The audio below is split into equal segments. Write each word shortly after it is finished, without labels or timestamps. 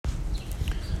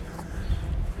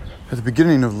At the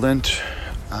beginning of Lent,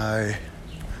 I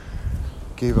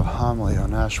gave a homily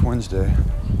on Ash Wednesday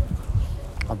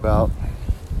about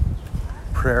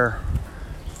prayer,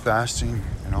 fasting,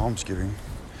 and almsgiving.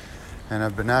 And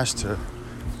I've been asked to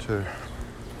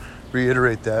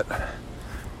reiterate that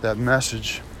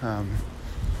message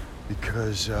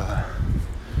because it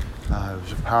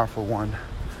was a powerful one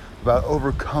about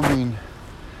overcoming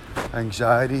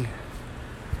anxiety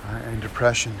and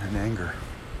depression and anger.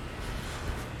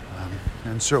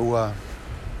 And so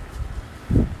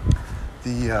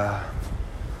the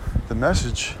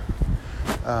message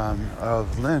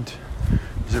of Lent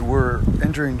is that we're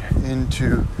entering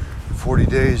into 40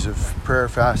 days of prayer,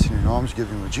 fasting, and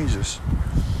almsgiving with Jesus.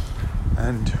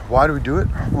 And why do we do it?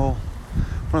 Well,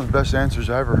 one of the best answers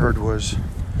I ever heard was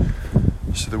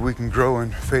so that we can grow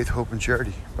in faith, hope, and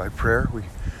charity. By prayer, we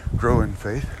grow in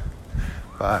faith.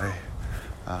 By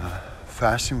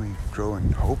fasting, we grow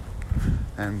in hope.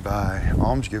 And by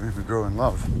almsgiving, we grow in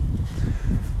love.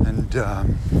 And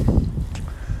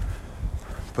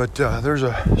but there's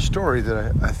a story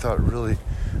that I thought really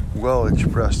well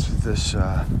expressed this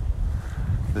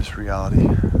reality.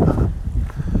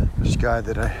 This guy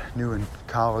that I knew in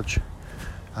college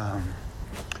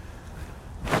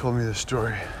told me this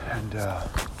story, and the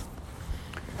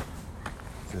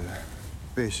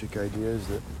basic idea is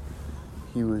that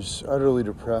he was utterly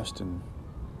depressed and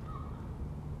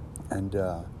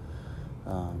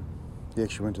he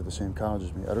actually went to the same college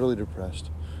as me, utterly depressed.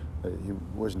 He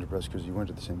wasn't depressed because he went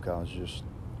to the same college, just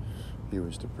he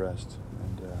was depressed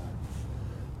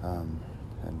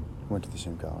and went to the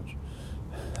same college.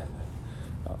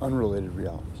 Unrelated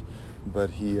realities. But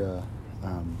he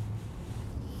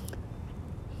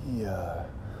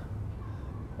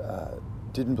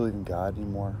didn't believe in God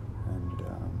anymore,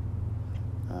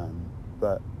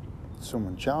 but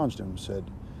someone challenged him and said,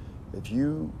 if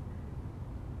you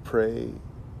pray,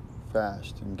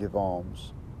 fast, and give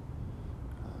alms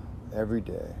every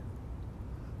day,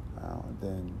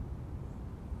 then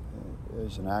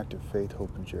as an act of faith,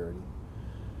 hope, and charity,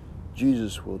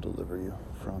 Jesus will deliver you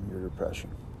from your depression.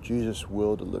 Jesus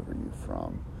will deliver you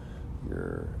from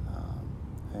your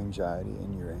anxiety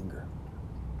and your anger.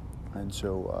 And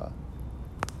so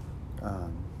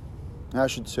I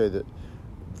should say that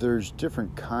there's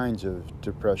different kinds of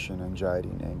depression, anxiety,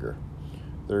 and anger.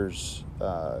 There's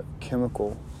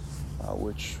chemical,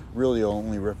 which really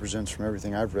only represents, from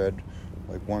everything I've read,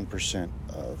 like 1%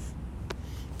 of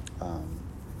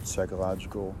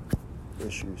psychological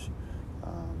issues,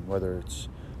 whether it's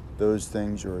those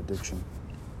things or addiction.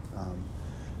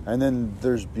 And then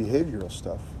there's behavioral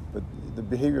stuff, but the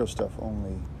behavioral stuff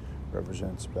only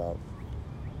represents about,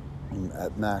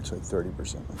 at max, like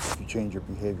 30%. Like if you change your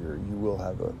behavior, you will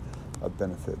have a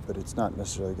benefit, but it's not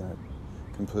necessarily going to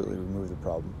completely remove the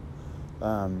problem.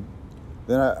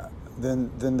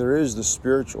 Then there is the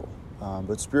spiritual,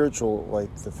 but spiritual,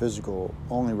 like the physical,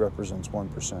 only represents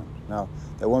 1%. Now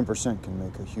that 1% can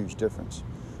make a huge difference,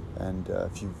 and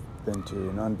if you've been to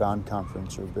an Unbound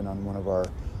conference or been on one of our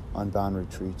Unbound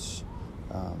retreats,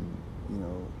 or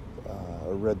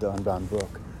read the Unbound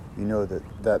book, you know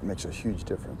that makes a huge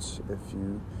difference if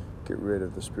you get rid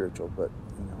of the spiritual. But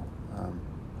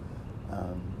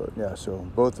so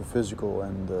both the physical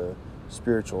and the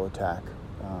spiritual attack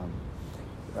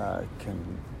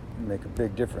can make a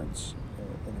big difference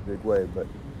in a big way. But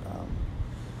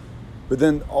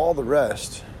then all the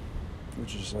rest,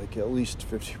 which is like at least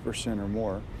 50% or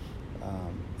more,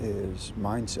 is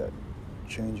mindset,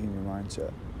 changing your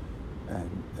mindset.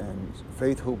 And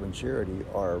faith, hope, and charity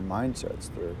are mindsets.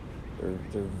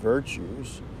 They're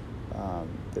virtues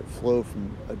that flow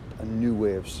from a new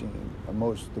way of seeing,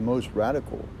 the most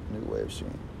radical new way of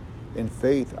seeing. In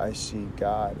faith, I see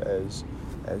God as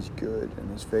good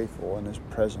and as faithful and as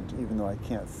present, even though I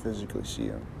can't physically see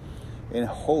Him. In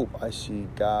hope, I see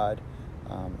God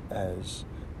as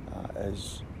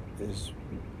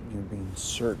being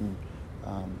certain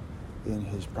in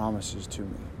His promises to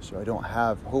me. So I don't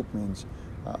have hope.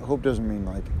 Hope doesn't mean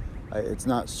like it's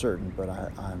not certain, but I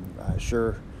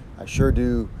sure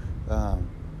do.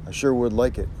 I sure would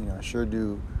like it. I sure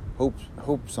do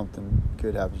hope something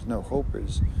good happens. No, hope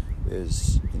is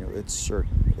it's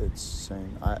certain. It's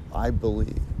saying I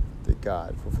believe that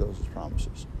God fulfills His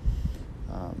promises.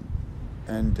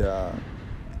 And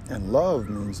love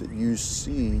means that you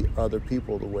see other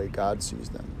people the way God sees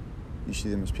them. You see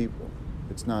them as people.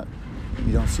 It's not,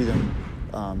 you don't see them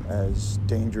as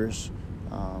dangerous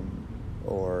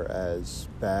or as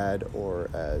bad or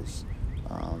as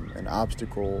an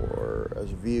obstacle or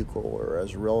as a vehicle or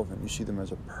as irrelevant. You see them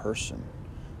as a person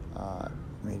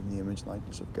made in the image and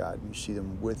likeness of God. You see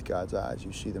them with God's eyes.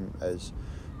 You see them as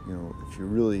if you're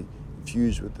really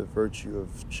infused with the virtue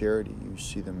of charity, you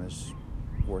see them as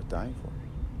worth dying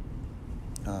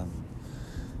for.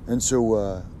 And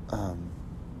so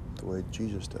the way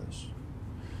Jesus does.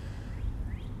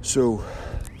 So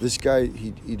this guy,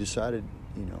 he decided,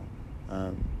 he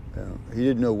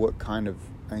didn't know what kind of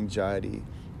anxiety,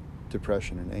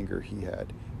 depression, and anger he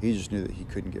had. He just knew that he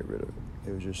couldn't get rid of it.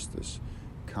 It was just this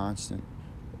constant,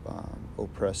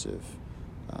 oppressive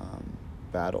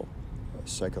battle,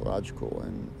 psychological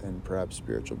and perhaps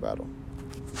spiritual battle.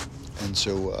 And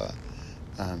so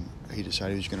he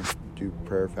decided he was going to do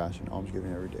prayer, fasting,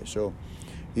 almsgiving every day. So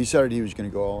he decided he was going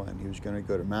to go all in. He was going to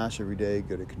go to Mass every day,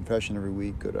 go to confession every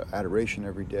week, go to adoration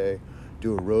every day,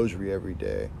 do a rosary every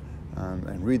day,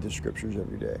 and read the scriptures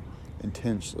every day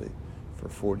intensely for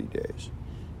 40 days.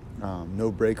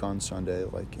 No break on Sunday,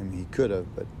 he could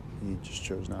have, but he just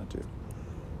chose not to.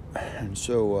 And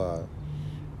so,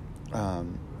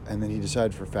 and then he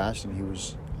decided for fasting,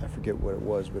 I forget what it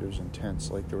was, but it was intense.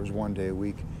 There was one day a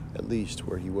week at least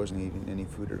where he wasn't eating any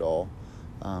food at all,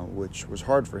 which was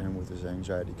hard for him with his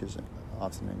anxiety, because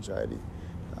often anxiety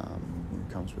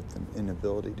comes with an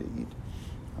inability to eat.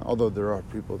 Although there are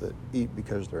people that eat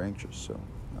because they're anxious, so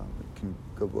it can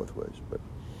go both ways. But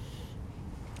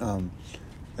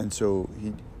and so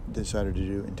he decided to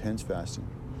do intense fasting,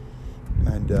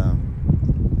 and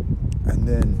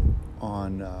then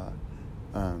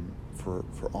for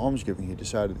almsgiving, he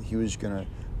decided that he was going to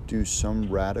do some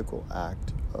radical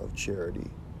act of charity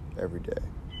every day.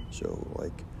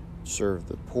 So serve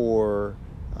the poor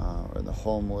or the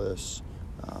homeless,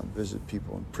 visit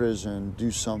people in prison,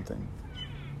 do something.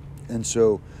 And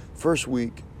so first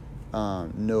week,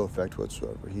 no effect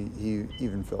whatsoever. He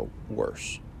even felt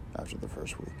worse after the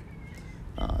first week.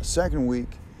 Second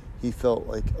week, he felt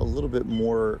a little bit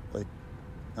more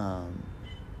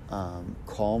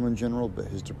calm in general, but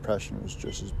his depression was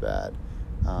just as bad.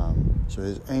 So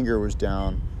his anger was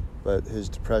down, but his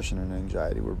depression and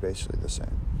anxiety were basically the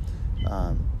same.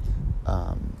 And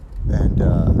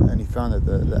he found that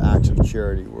the acts of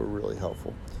charity were really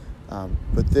helpful.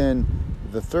 But then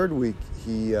the third week,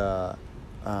 he was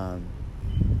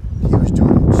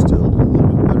doing still a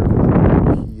little bit better.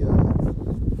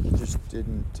 He just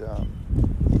didn't.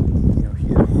 He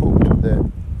had hoped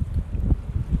that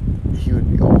he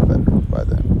would be all better by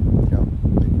then.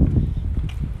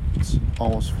 It's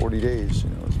almost 40 days.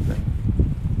 It's been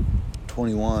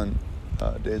 21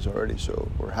 days already, so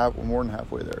we're more than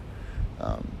halfway there.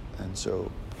 And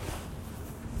so,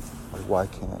 why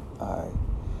can't I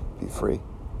be free?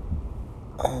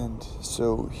 And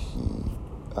so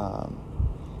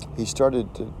he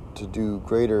started to do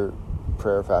greater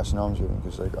prayer, fast, and almsgiving,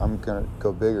 because I'm gonna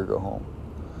go big or go home.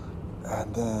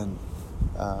 And then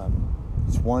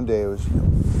one day it was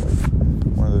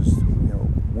one of those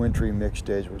wintry mixed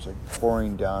days where it was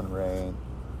pouring down rain,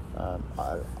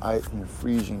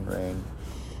 freezing rain,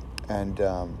 and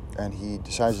he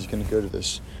decides he's going to go to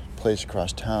this place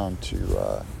across town to.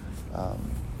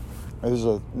 This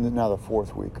is now the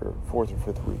fourth or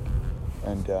fifth week,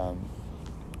 and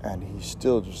he's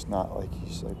still just not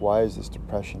he's why is this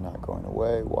depression not going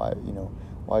away? Why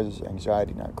is this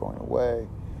anxiety not going away?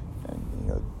 And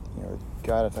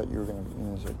God, I thought you were gonna.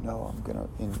 He's like, no, I'm gonna.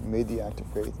 And he made the act of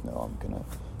faith. No, I'm gonna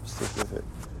stick with it.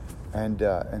 And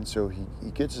so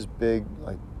he gets his big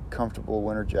comfortable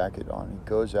winter jacket on. He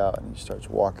goes out and he starts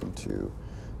walking to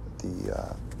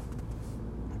the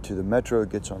metro.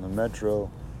 Gets on the metro,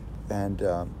 and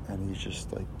he's just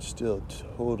still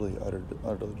totally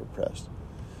utterly depressed.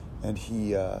 And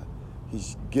he's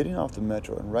getting off the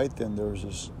metro, and right then there was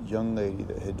this young lady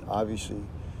that had obviously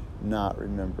not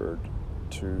remembered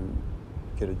to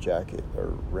get a jacket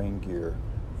or rain gear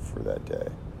for that day,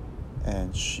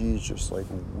 and she's just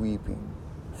weeping,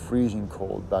 freezing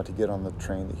cold, about to get on the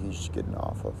train that he's just getting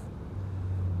off of.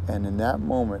 And in that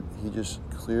moment, he just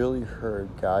clearly heard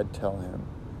God tell him,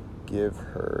 give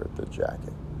her the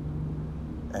jacket.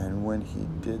 And when he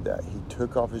did that, he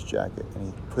took off his jacket and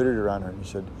he put it around her and he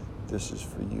said, this is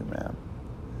for you, ma'am.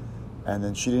 And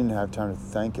then she didn't have time to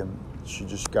thank him. She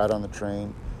just got on the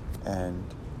train and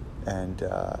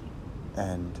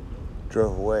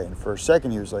drove away. And for a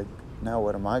second, he was like, now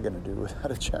what am I going to do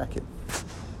without a jacket?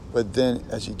 But then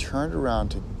as he turned around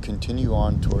to continue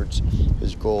on towards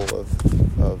his goal of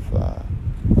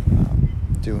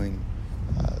doing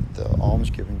the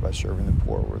almsgiving by serving the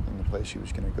poor in the place he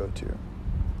was going to go to,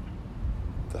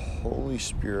 the Holy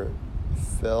Spirit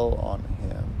fell on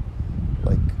him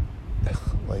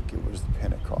like it was the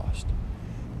Pentecost.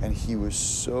 And he was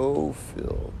so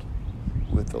filled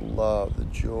with the love, the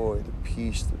joy, the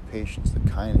peace, the patience, the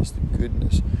kindness, the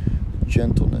goodness, the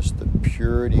gentleness, the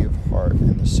purity of heart,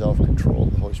 and the self-control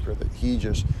of the Holy Spirit, that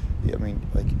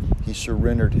he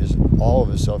surrendered all of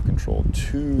his self-control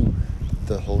to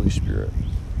the Holy Spirit,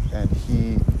 and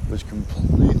he was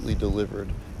completely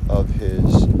delivered of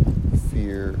his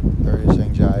fear, or his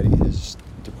anxiety, his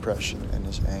depression, and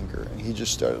his anger. And he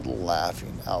just started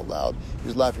laughing out loud. He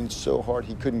was laughing so hard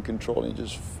he couldn't control it. He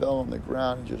just fell on the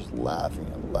ground and just laughing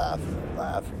and laughing and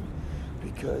laughing,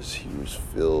 because he was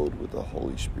filled with the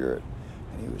Holy Spirit,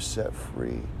 and he was set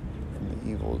free from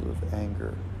the evils of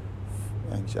anger,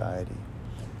 anxiety,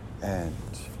 and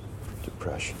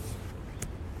depression.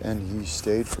 And he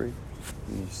stayed free.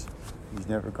 He's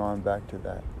never gone back to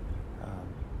that.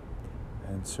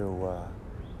 And so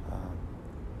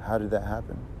how did that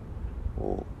happen?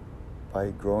 Well,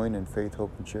 by growing in faith,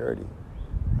 hope, and charity.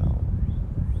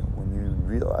 When you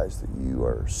realize that you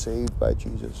are saved by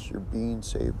Jesus, you're being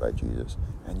saved by Jesus,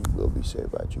 and you will be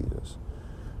saved by Jesus,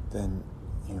 then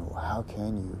how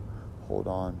can you hold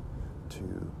on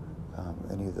to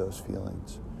any of those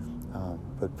feelings?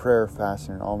 But prayer,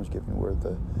 fasting, and almsgiving were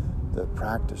the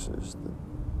practices,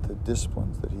 the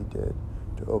disciplines that he did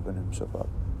to open himself up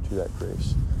to that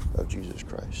grace of Jesus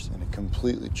Christ. And it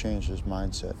completely changed his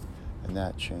mindset, and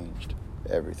that changed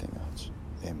everything else.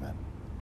 Amen.